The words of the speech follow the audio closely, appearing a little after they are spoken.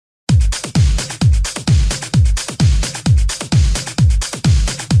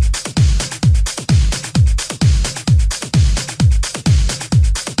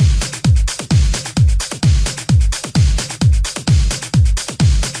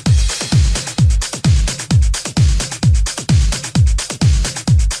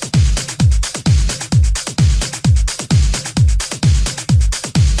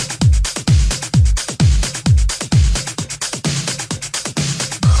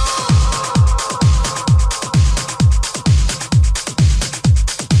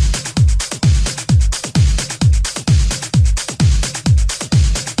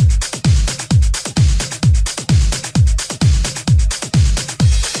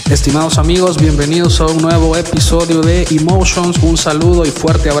Estimados amigos, bienvenidos a un nuevo episodio de Emotions. Un saludo y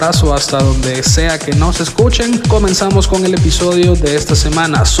fuerte abrazo hasta donde sea que nos escuchen. Comenzamos con el episodio de esta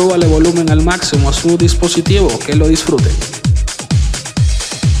semana. Súbale volumen al máximo a su dispositivo, que lo disfruten.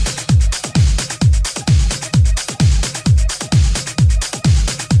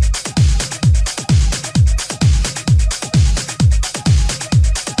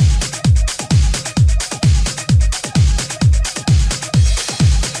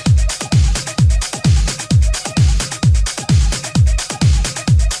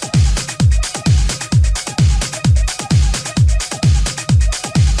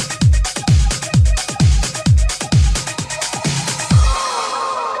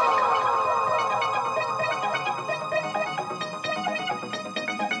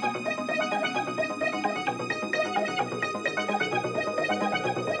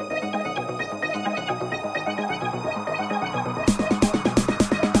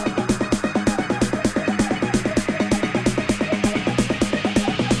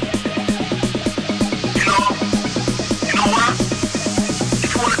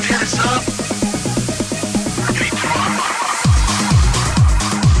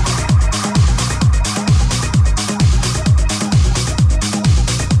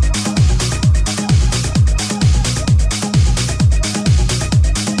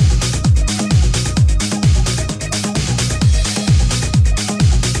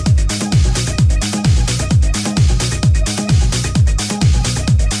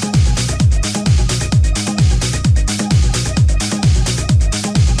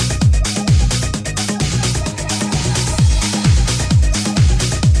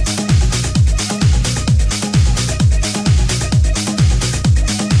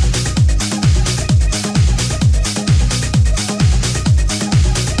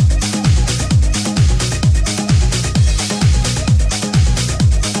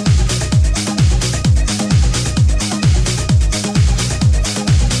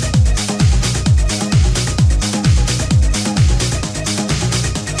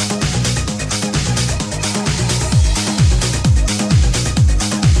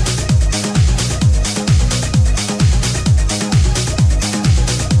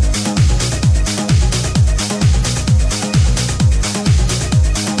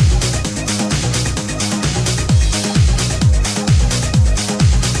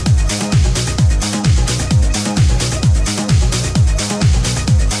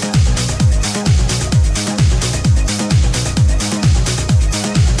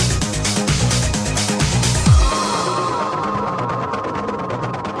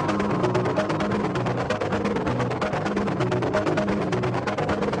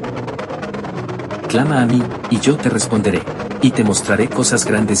 Clama a mí, y yo te responderé, y te mostraré cosas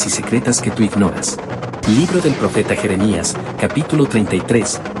grandes y secretas que tú ignoras. Libro del profeta Jeremías, capítulo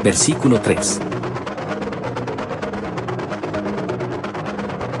 33, versículo 3.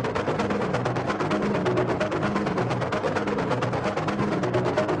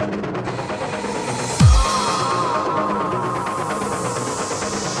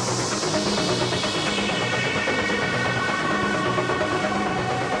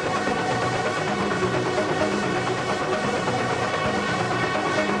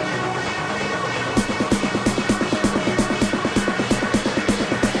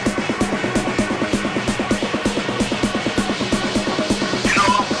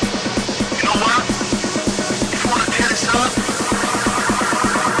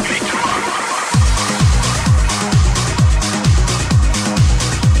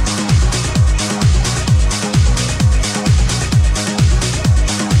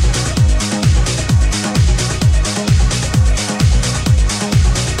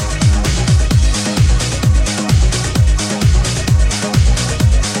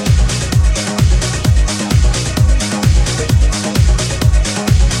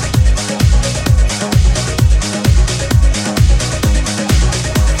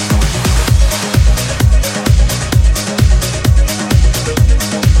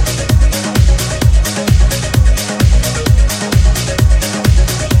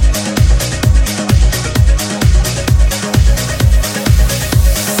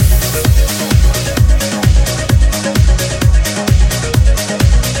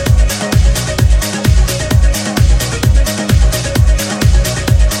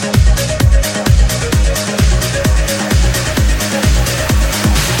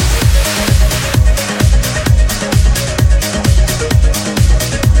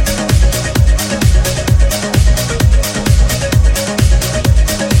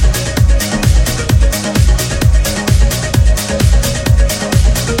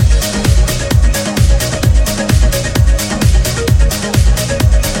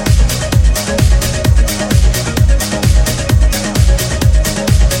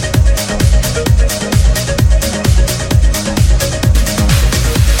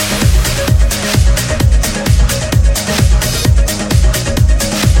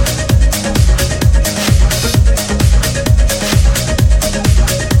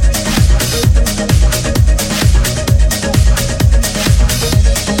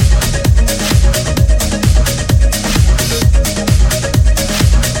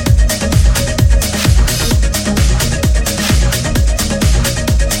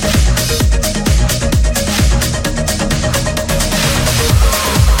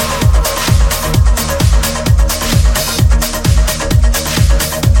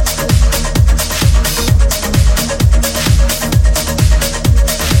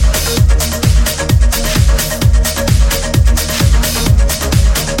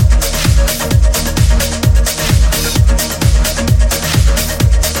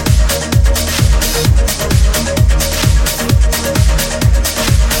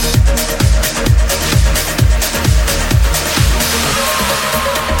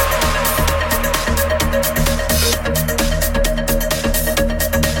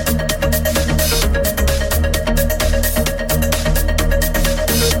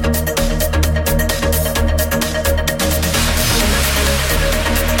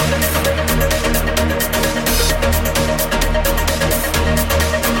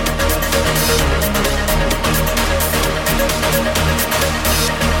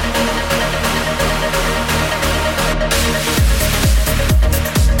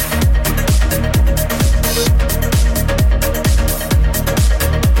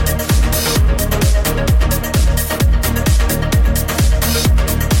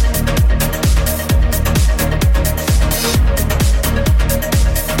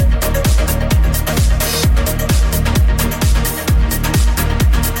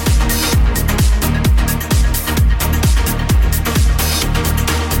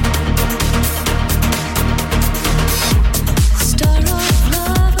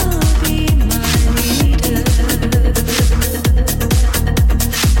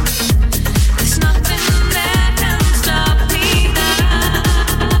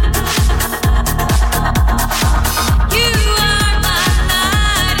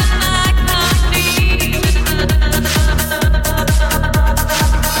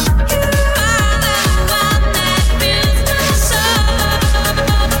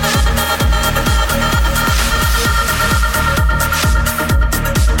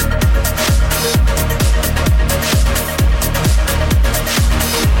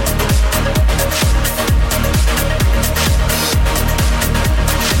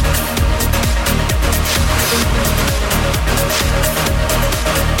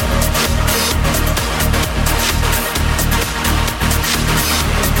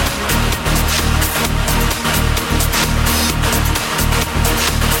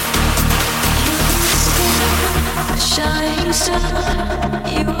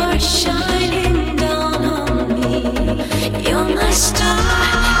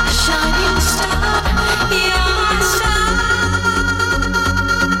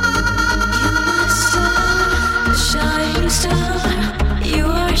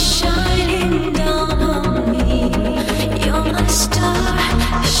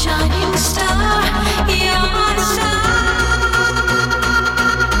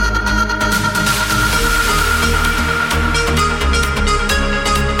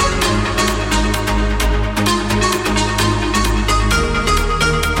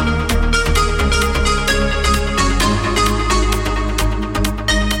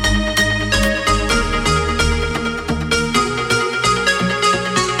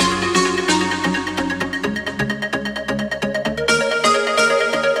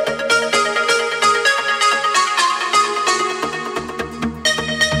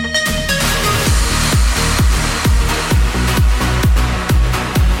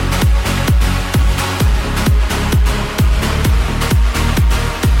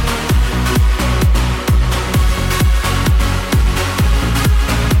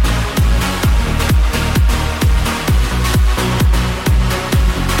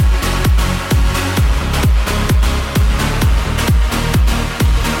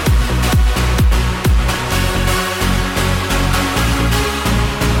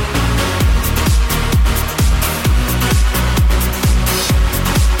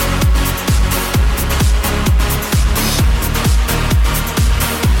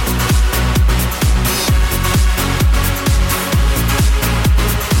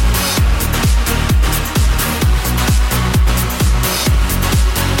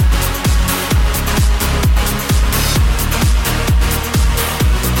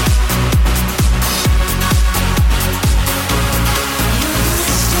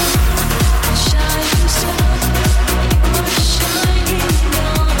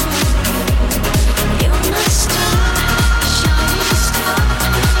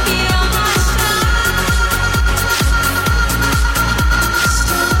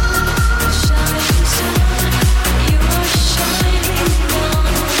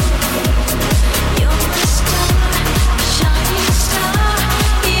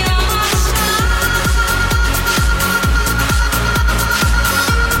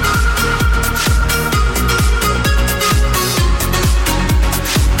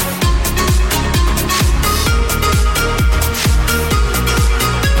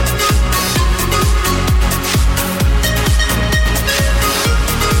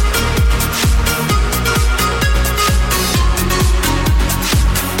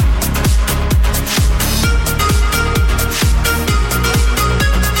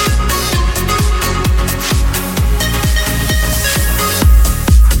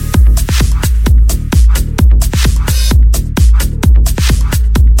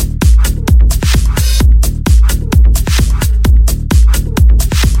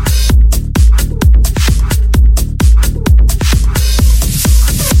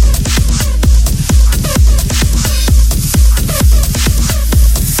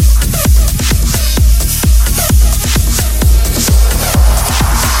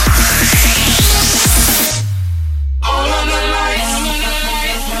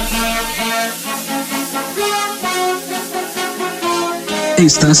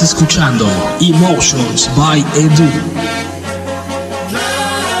 Estás escuchando Emotions by Edu.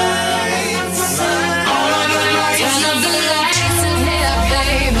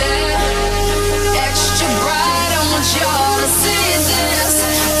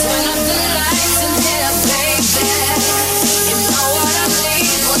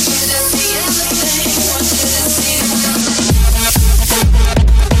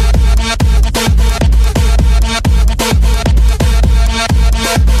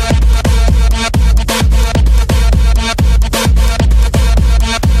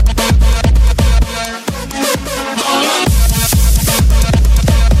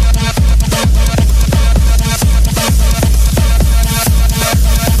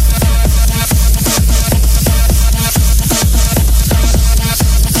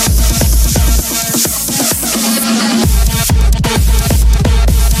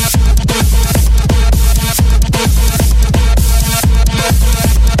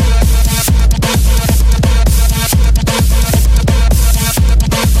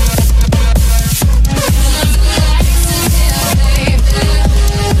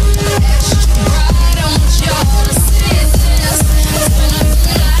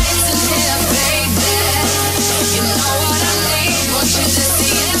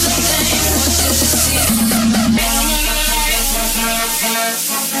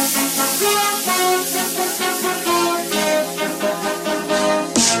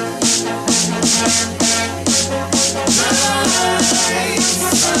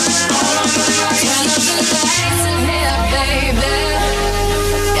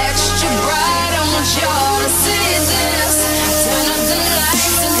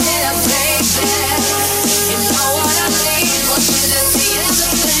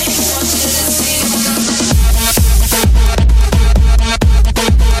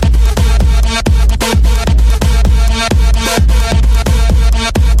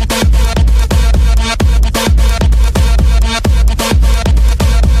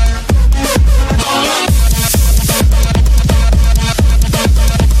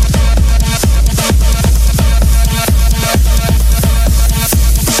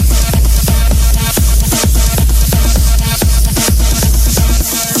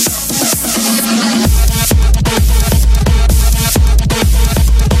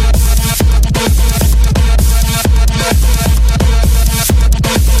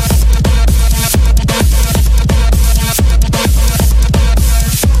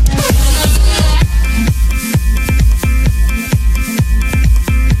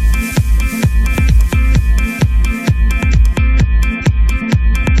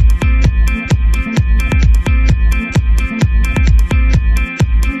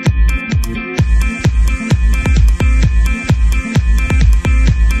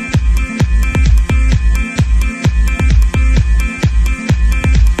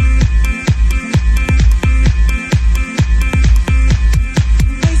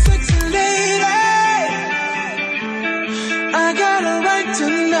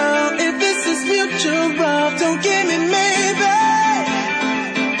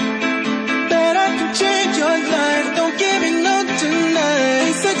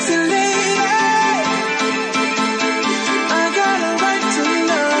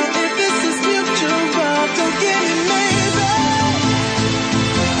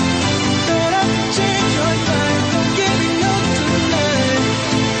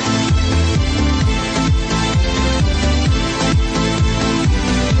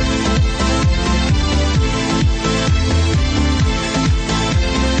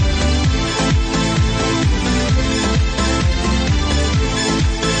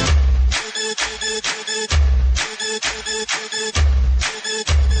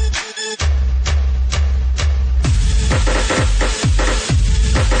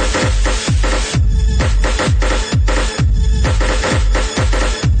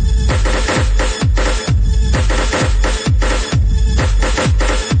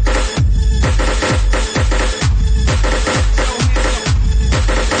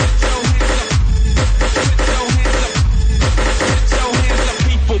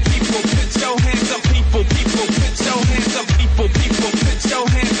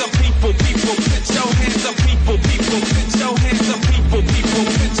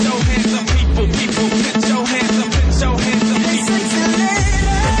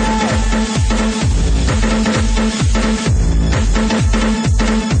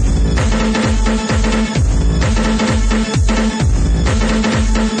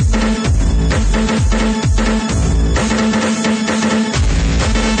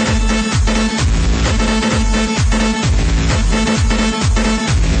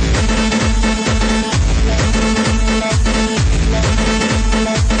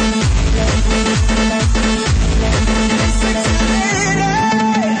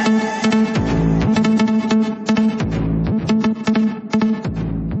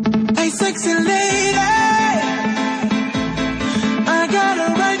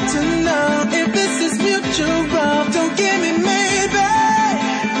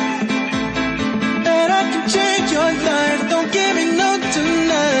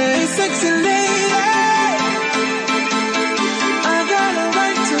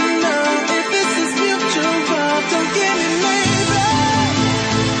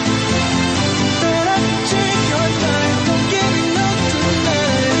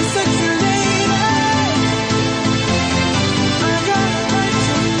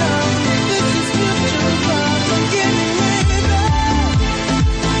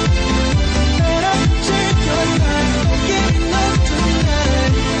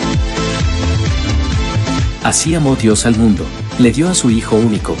 Así amó Dios al mundo, le dio a su Hijo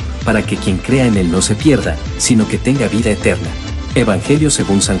único, para que quien crea en él no se pierda, sino que tenga vida eterna. Evangelio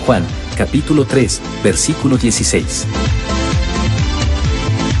según San Juan, capítulo 3, versículo 16.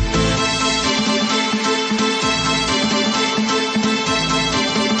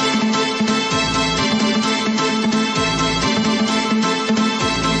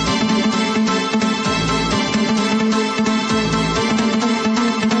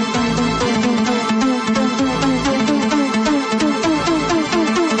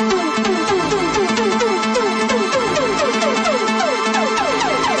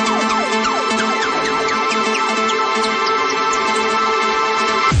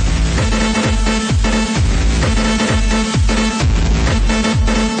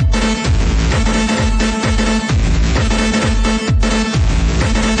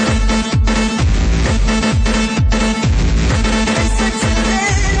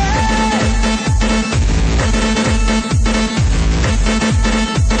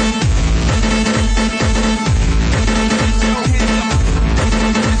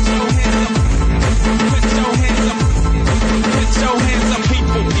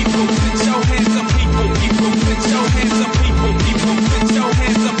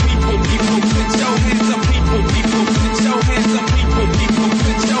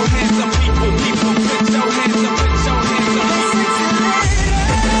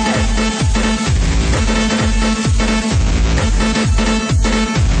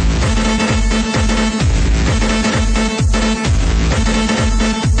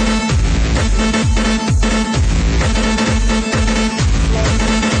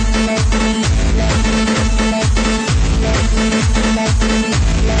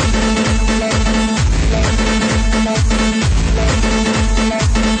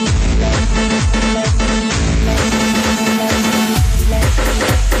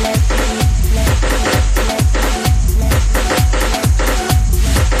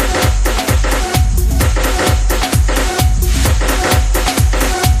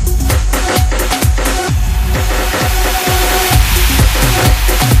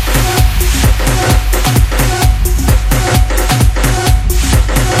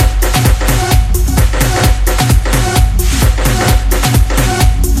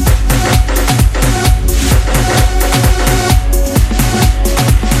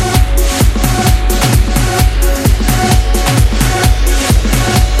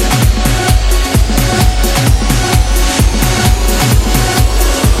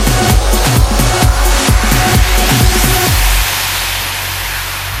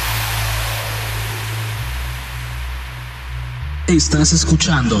 Estás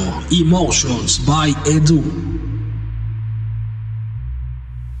escuchando Emotions by Edu.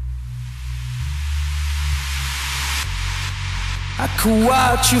 I could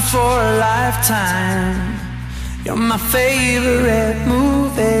watch you for a lifetime. You're my favorite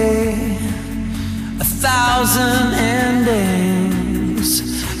movie. 1,000 endings.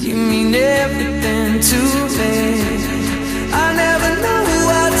 You mean everything to me. I never know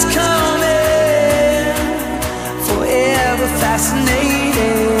what's coming. Forever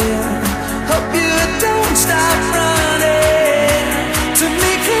fascinated. Hope you don't stop running to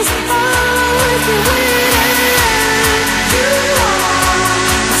me, 'cause I'll always be waiting. You are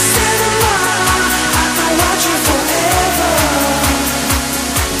my cinema. I can watch you forever.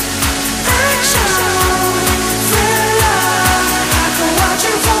 Action, thriller. I can watch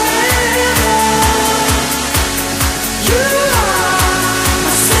you forever. You are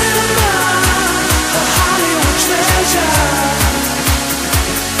my cinema, a Hollywood treasure.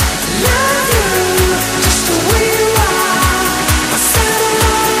 Love you just the way you are. My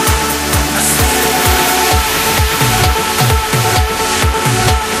cinema, my cinema.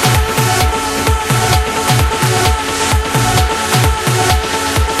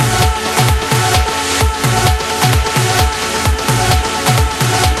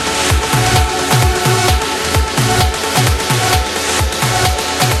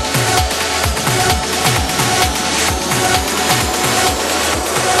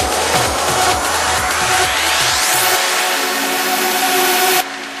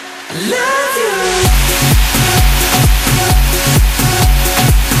 Love you.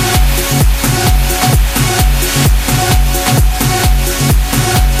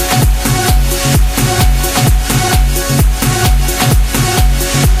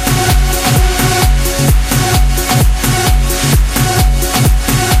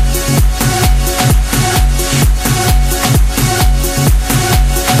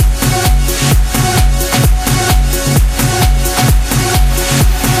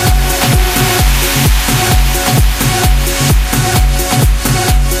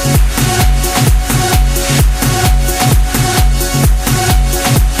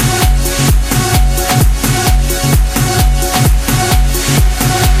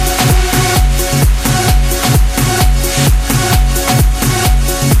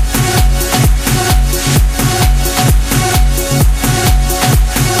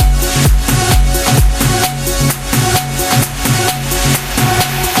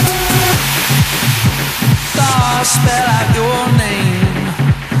 Stars spell out your name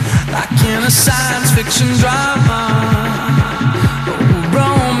like in a science fiction drama. Oh,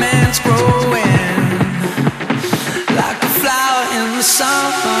 romance growing like a flower in the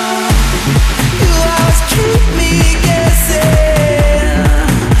summer. You always keep me guessing.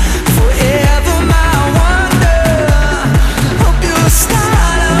 Forever my wonder. Hope you'll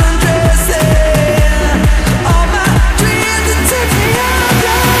start undressing all my dreams and take me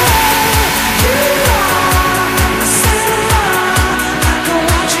under. You are my cinema. I can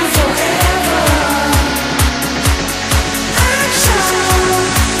watch you forever. Action,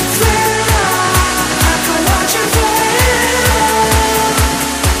 thriller. I can watch you forever.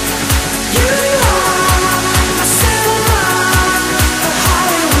 You are my cinema.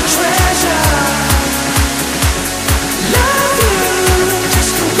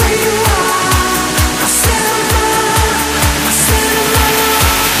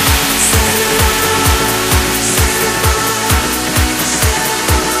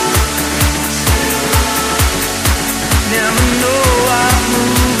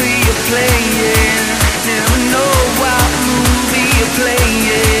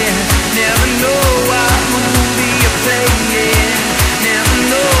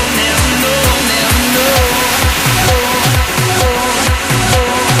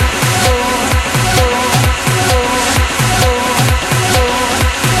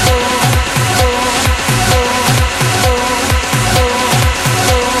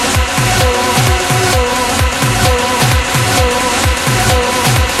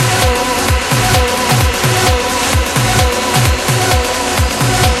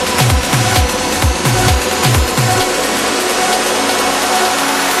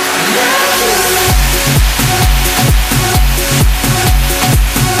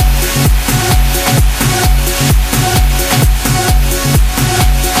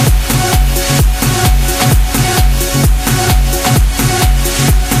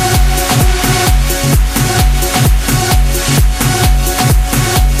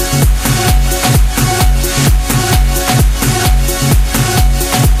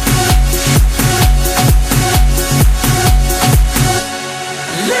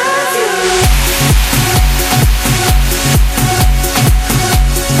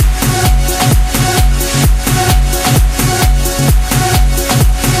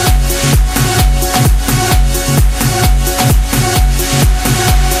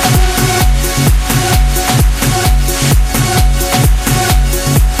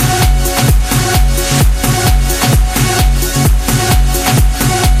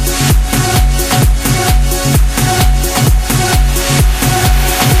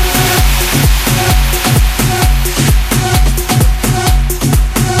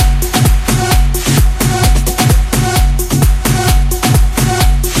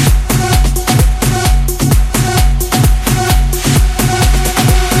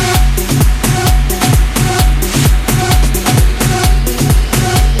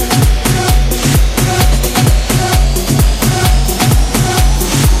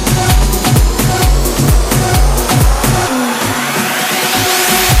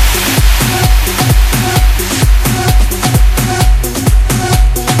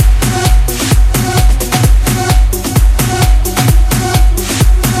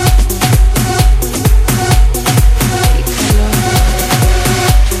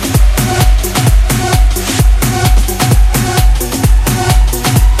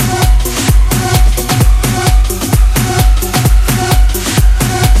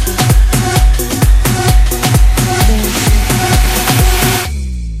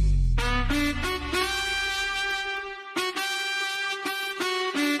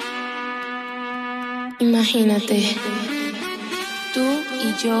 Imagínate, tú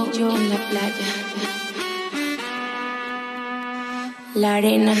y yo en la playa. La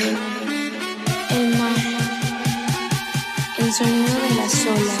arena, el mar, el sonido de las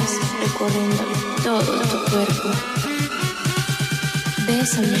olas recorriendo todo tu cuerpo.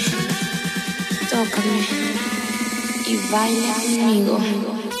 Bésame, tócame y baila conmigo.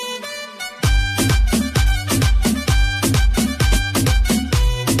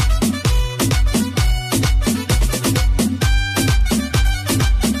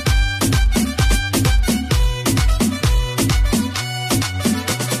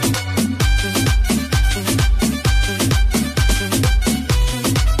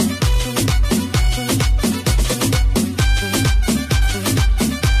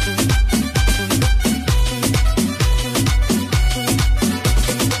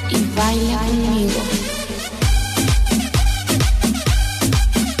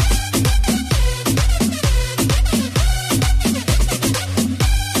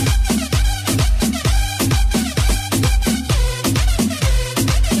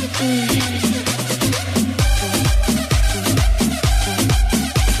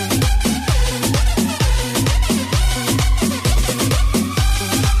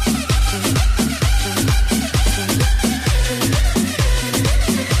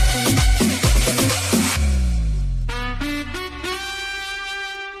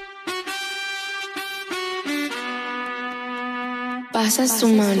 Pasa su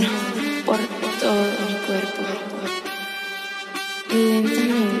mano por todo mi cuerpo y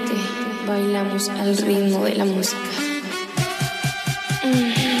lentamente bailamos al ritmo de la música.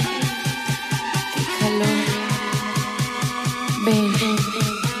 Qué calor. Ven,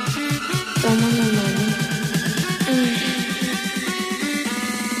 toma mi mano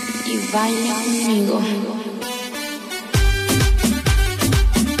y baila conmigo.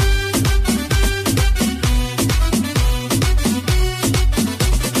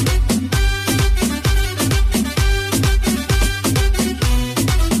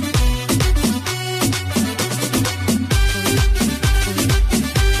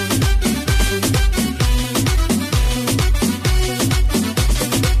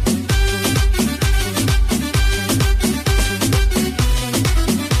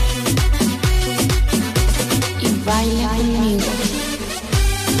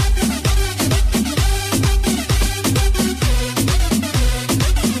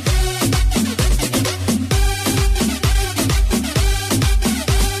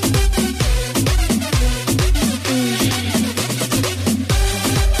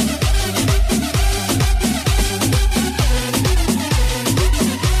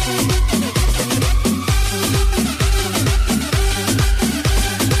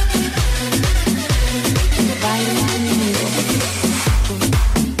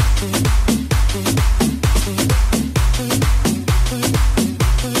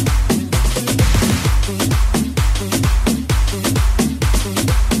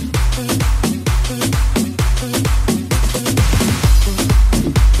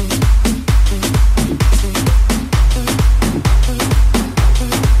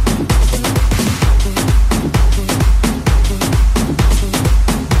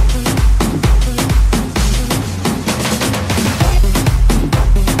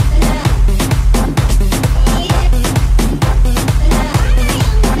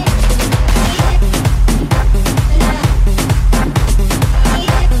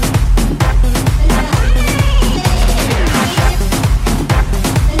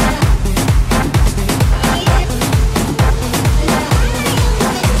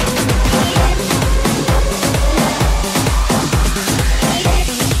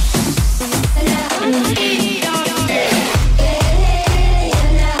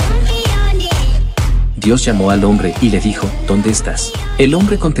 Dios llamó al hombre y le dijo, ¿dónde estás? El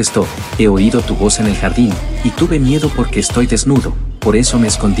hombre contestó, he oído tu voz en el jardín, y tuve miedo porque estoy desnudo, por eso me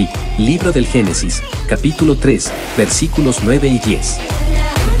escondí. Libro del Génesis, capítulo 3, versículos 9 y 10.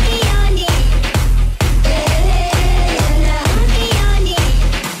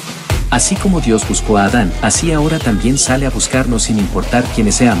 Así como Dios buscó a Adán, así ahora también sale a buscarnos sin importar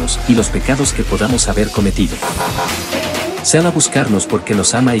quiénes seamos y los pecados que podamos haber cometido. Sale a buscarnos porque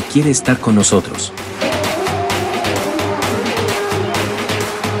nos ama y quiere estar con nosotros.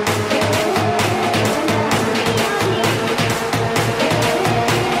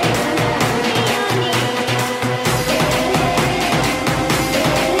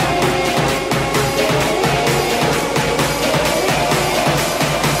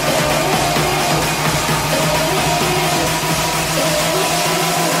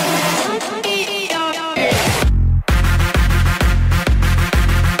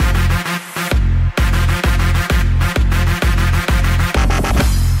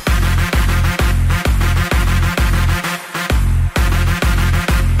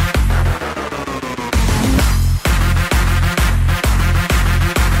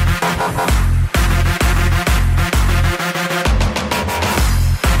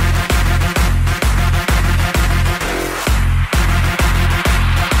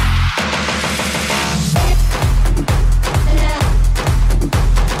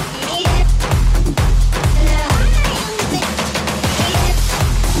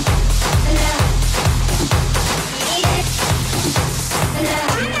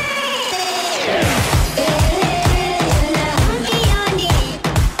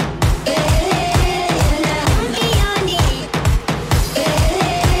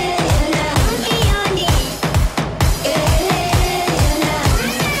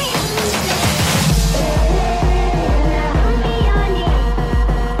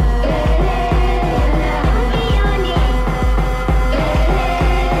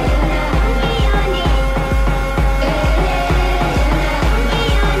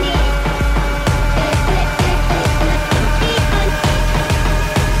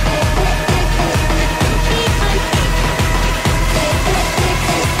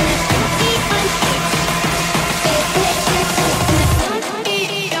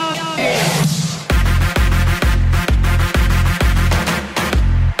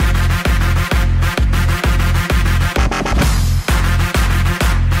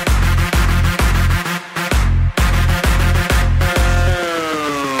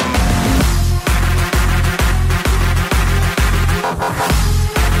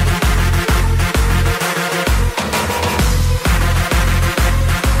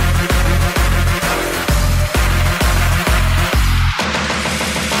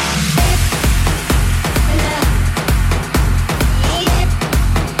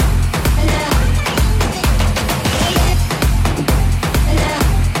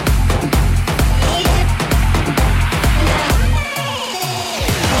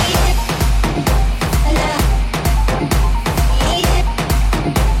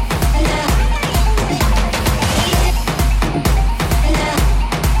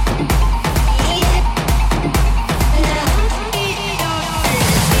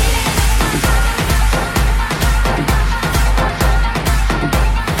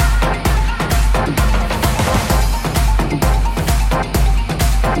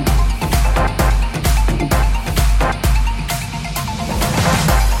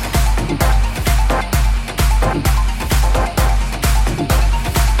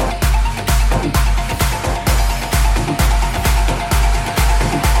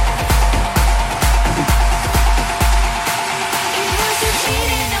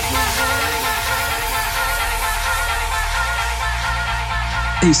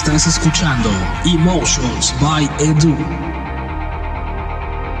 Estás escuchando Emotions by Edu.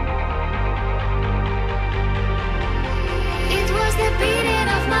 It was the beating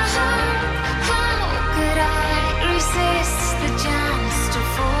of my heart. How could I resist the chance to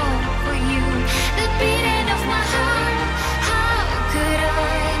fall for you? The beating of my heart. How could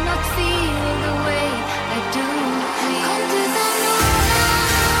I not feel the way I do? Come to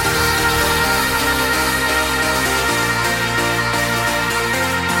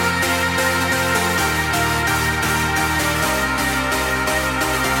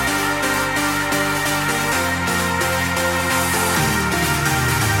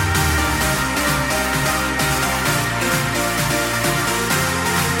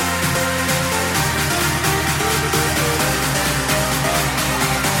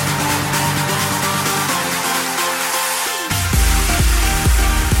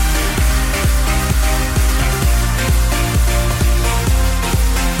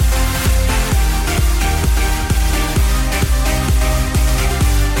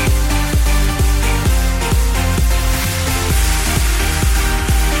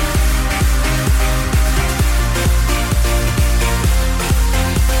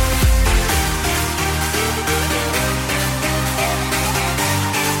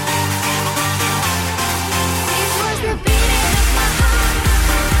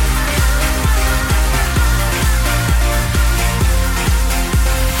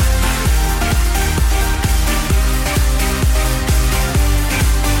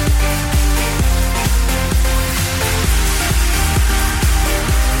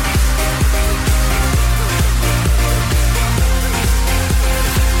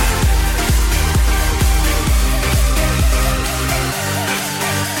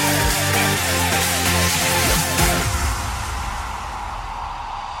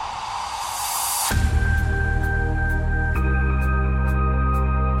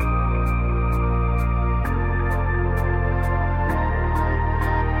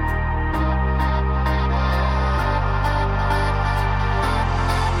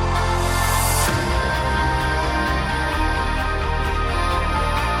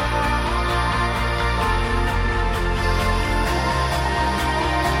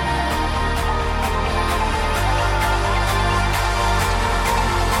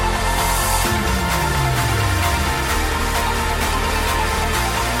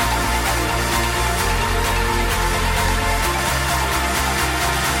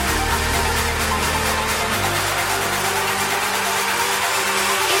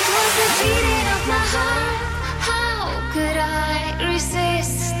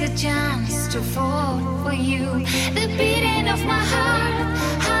the chance to fall for you. The beating of my heart.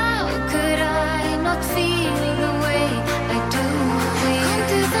 How could I not feel the way I do? Come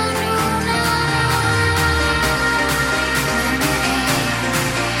to the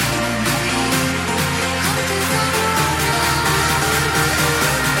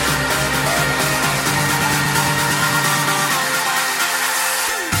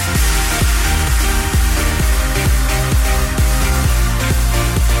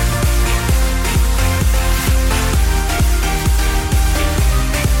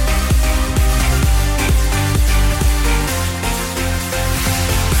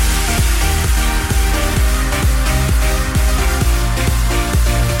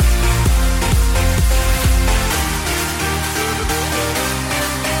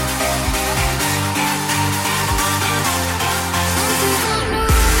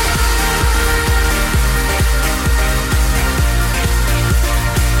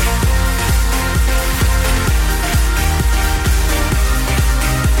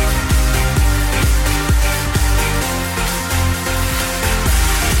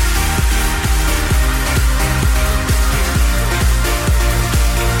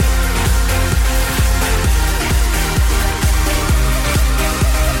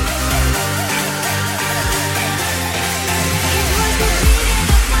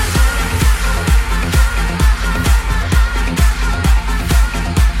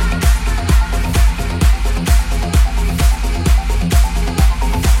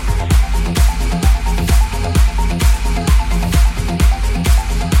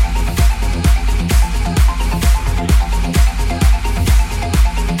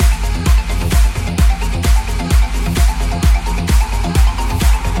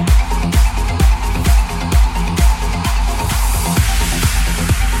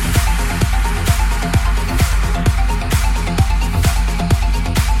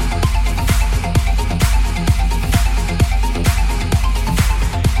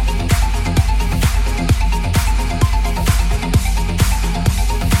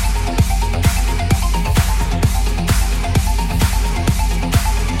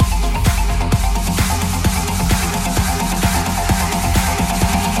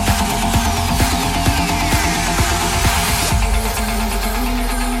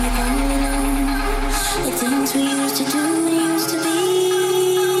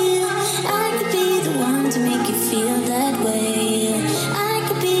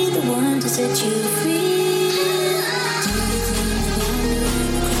set you free. Do you think about me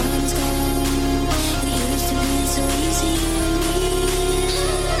when the crowd is gone? It used to be so easy, you and me.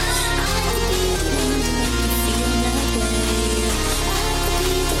 I could be the one to make you feel that way. I could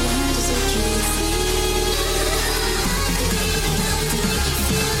be the one to set you free. I could be the one to make you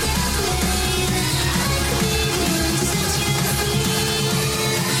feel that way. I could be the one to set you free. I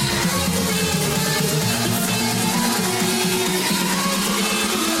could be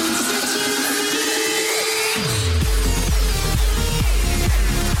the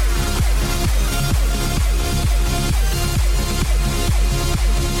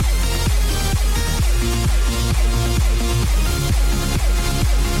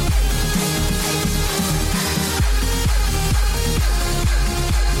one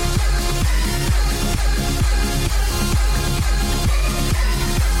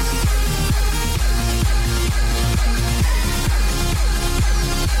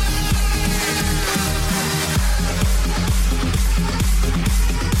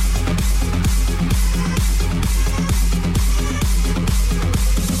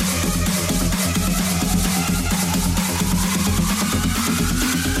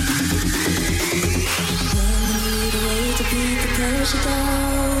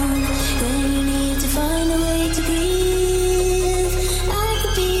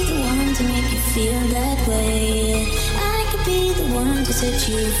to make you feel that way. I could be the one to set you set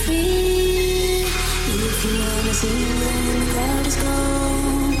you free. If you wanna see when the crowd is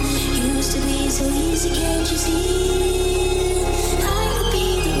gone, used to be so easy, can't you see? I could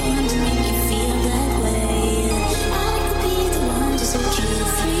be the one to make you feel that way. I could be the one to set you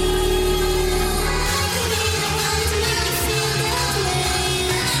free. I could be the one to make you feel that way.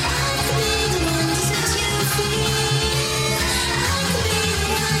 I could be the one to set you free. I could be the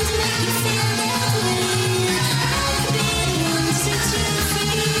one to make you feel that way. I could be the one to set you free. I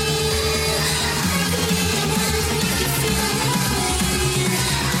could be the one to make you feel that way. I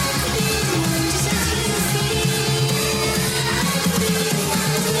could be the one to set you free. I could be the one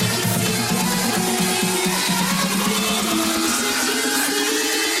to make you feel that way. I could be the one to set you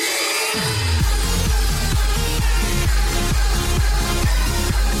free.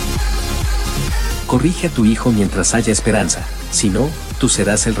 Corrige a tu hijo mientras haya esperanza, si no, tú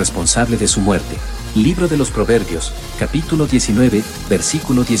serás el responsable de su muerte. Libro de los Proverbios, capítulo 19,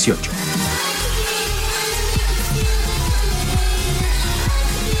 versículo 18.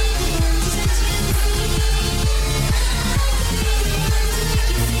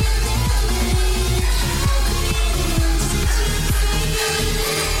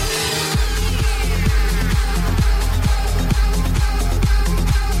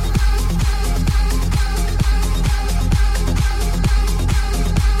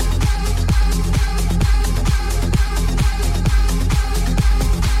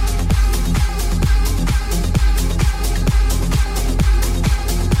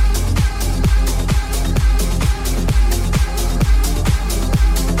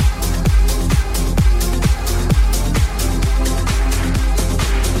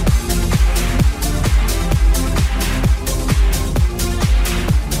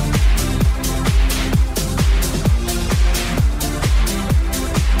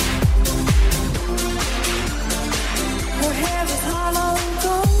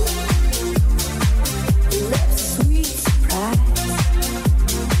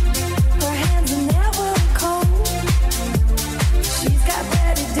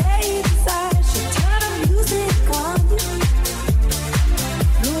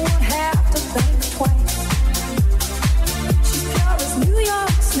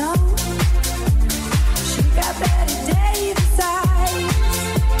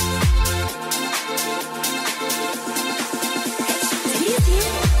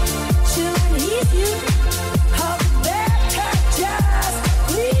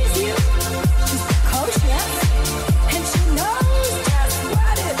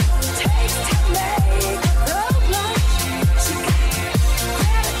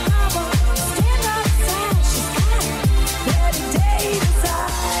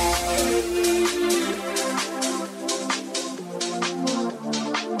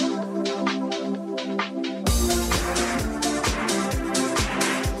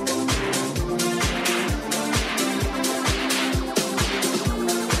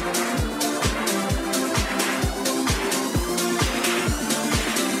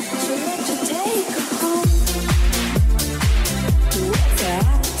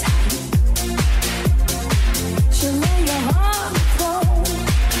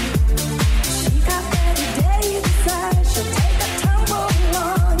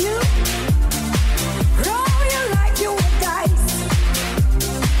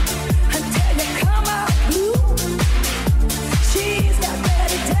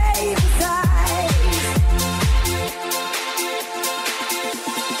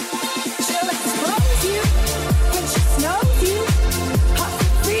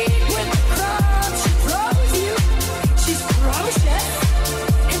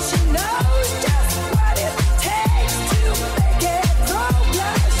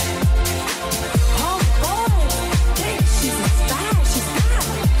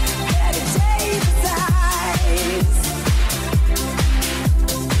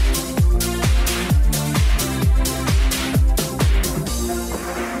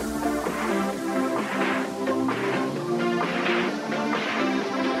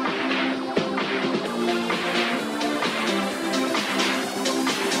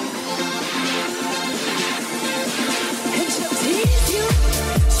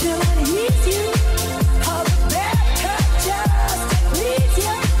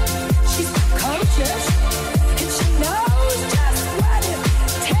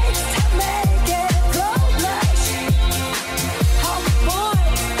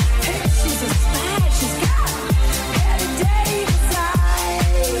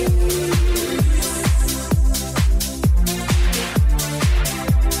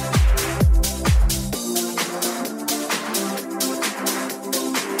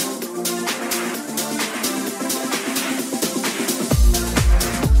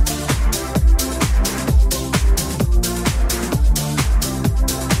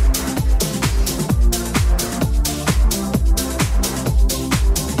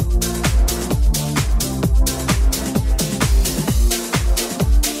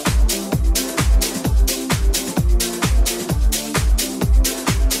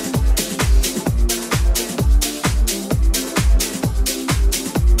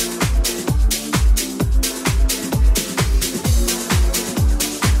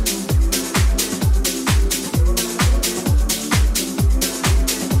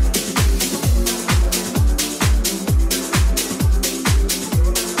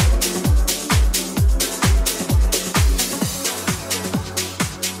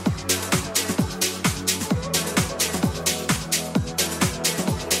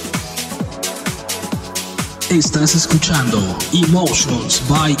 Estás escuchando Emotions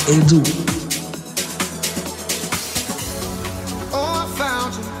by Edu. Oh, I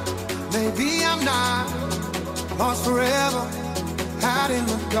found you. Maybe I'm not lost forever, out in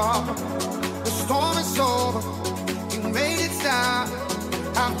the dark. The storm is over. You made it stop.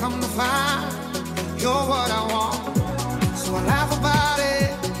 I've come to find you're what I want. So I laugh about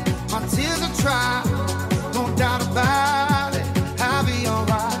it. My tears are dry. No doubt about it. I'll be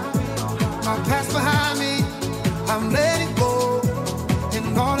alright. My past behind me, I'm letting go.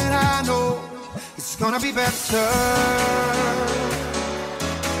 And all that I know, it's gonna be better.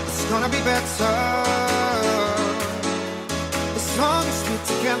 It's gonna be better. As long as we're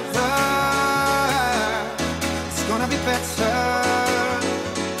together, it's gonna be better.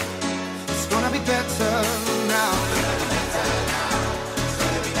 It's gonna be better now.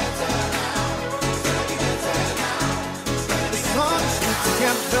 As long as we're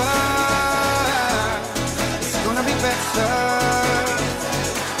together, it's gonna be better.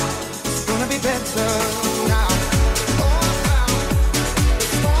 It's gonna be better now.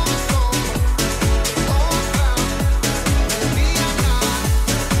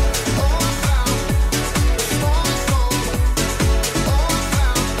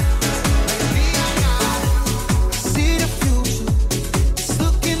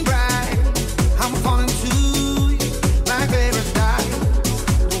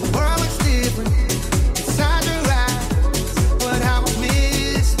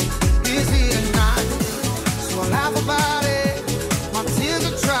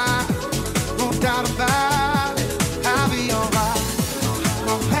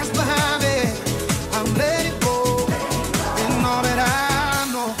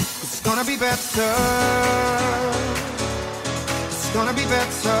 It's gonna be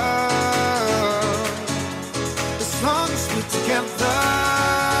better. As long as we're together,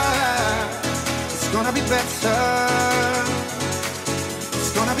 it's gonna be better.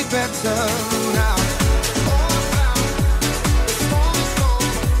 It's gonna be better now.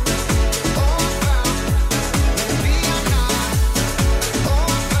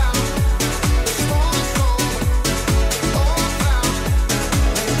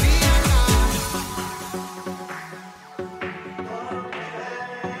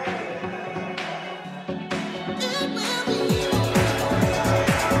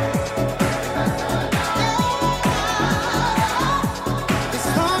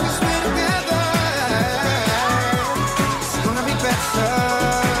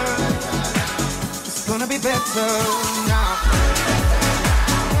 Better now.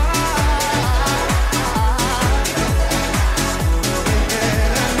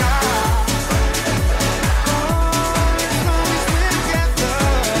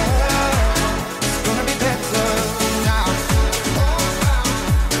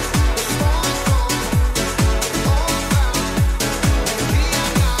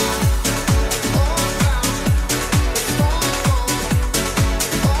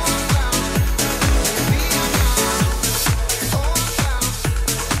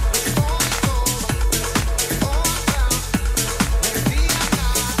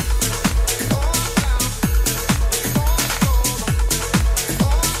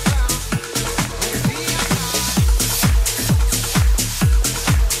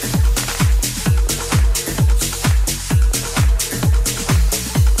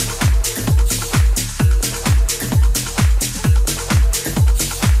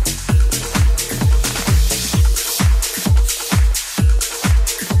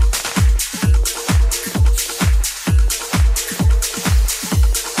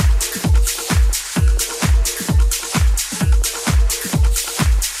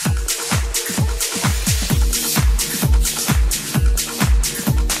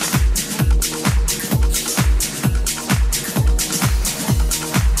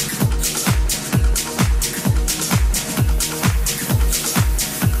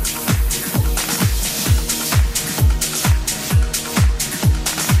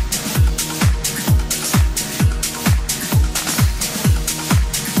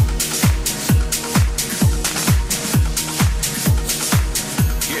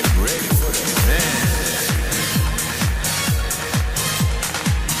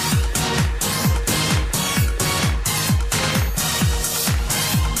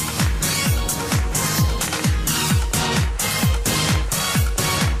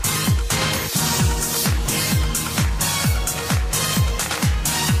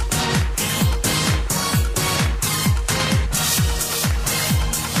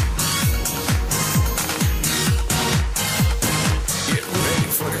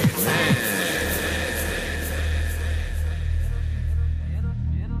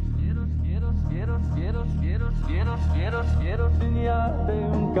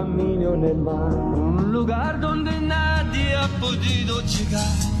 podido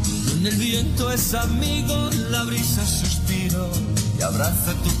llegar, donde el viento es amigo, la brisa suspiro y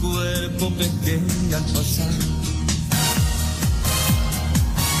abraza tu cuerpo pequeño al pasar.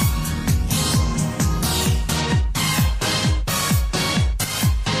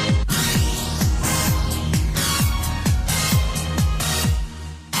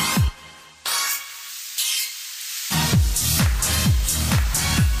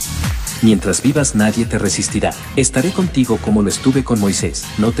 Mientras vivas nadie te resistirá. Estaré contigo como lo estuve con Moisés.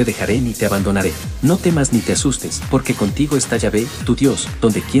 No te dejaré ni te abandonaré. No temas ni te asustes, porque contigo está Yahvé, tu Dios,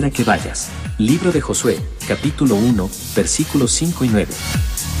 donde quiera que vayas. Libro de Josué, capítulo 1, versículos 5 y 9.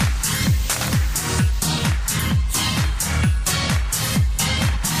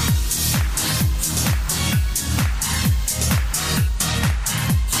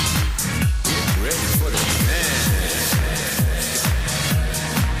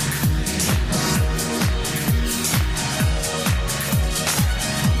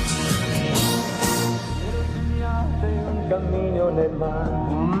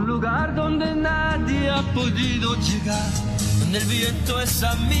 Un lugar donde nadie ha podido llegar, donde el viento es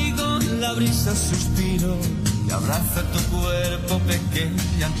amigo, la brisa suspiro y abraza tu cuerpo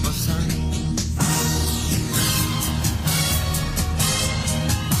pequeño al pasar.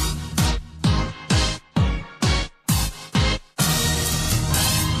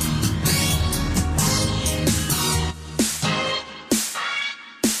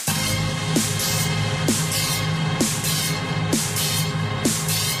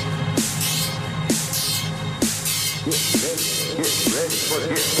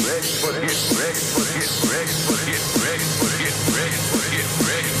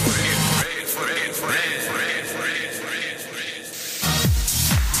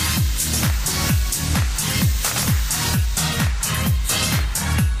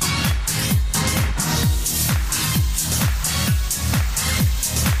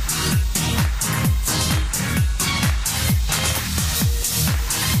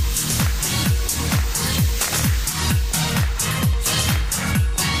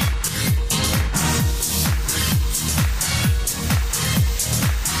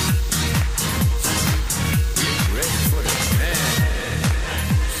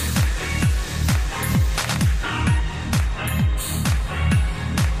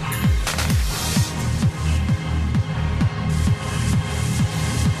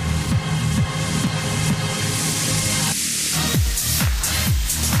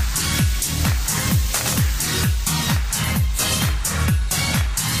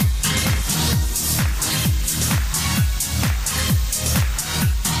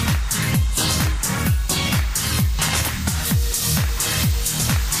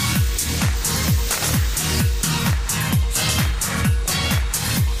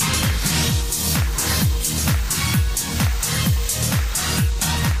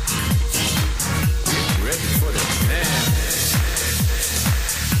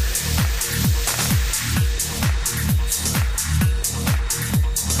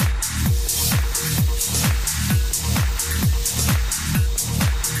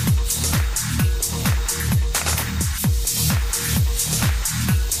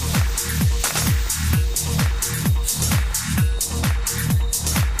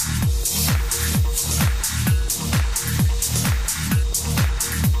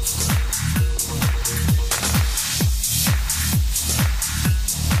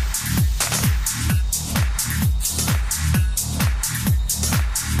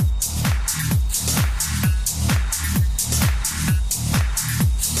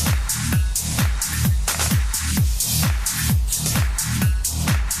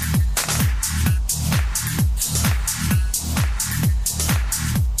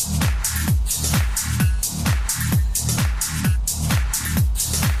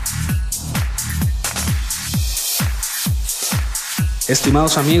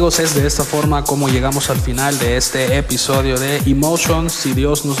 Estimados amigos, es de esta forma como llegamos al final de este episodio de Emotions. Si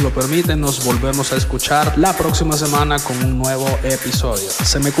Dios nos lo permite, nos volvemos a escuchar la próxima semana con un nuevo episodio.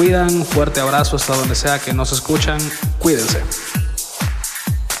 Se me cuidan, fuerte abrazo hasta donde sea que nos escuchan, cuídense.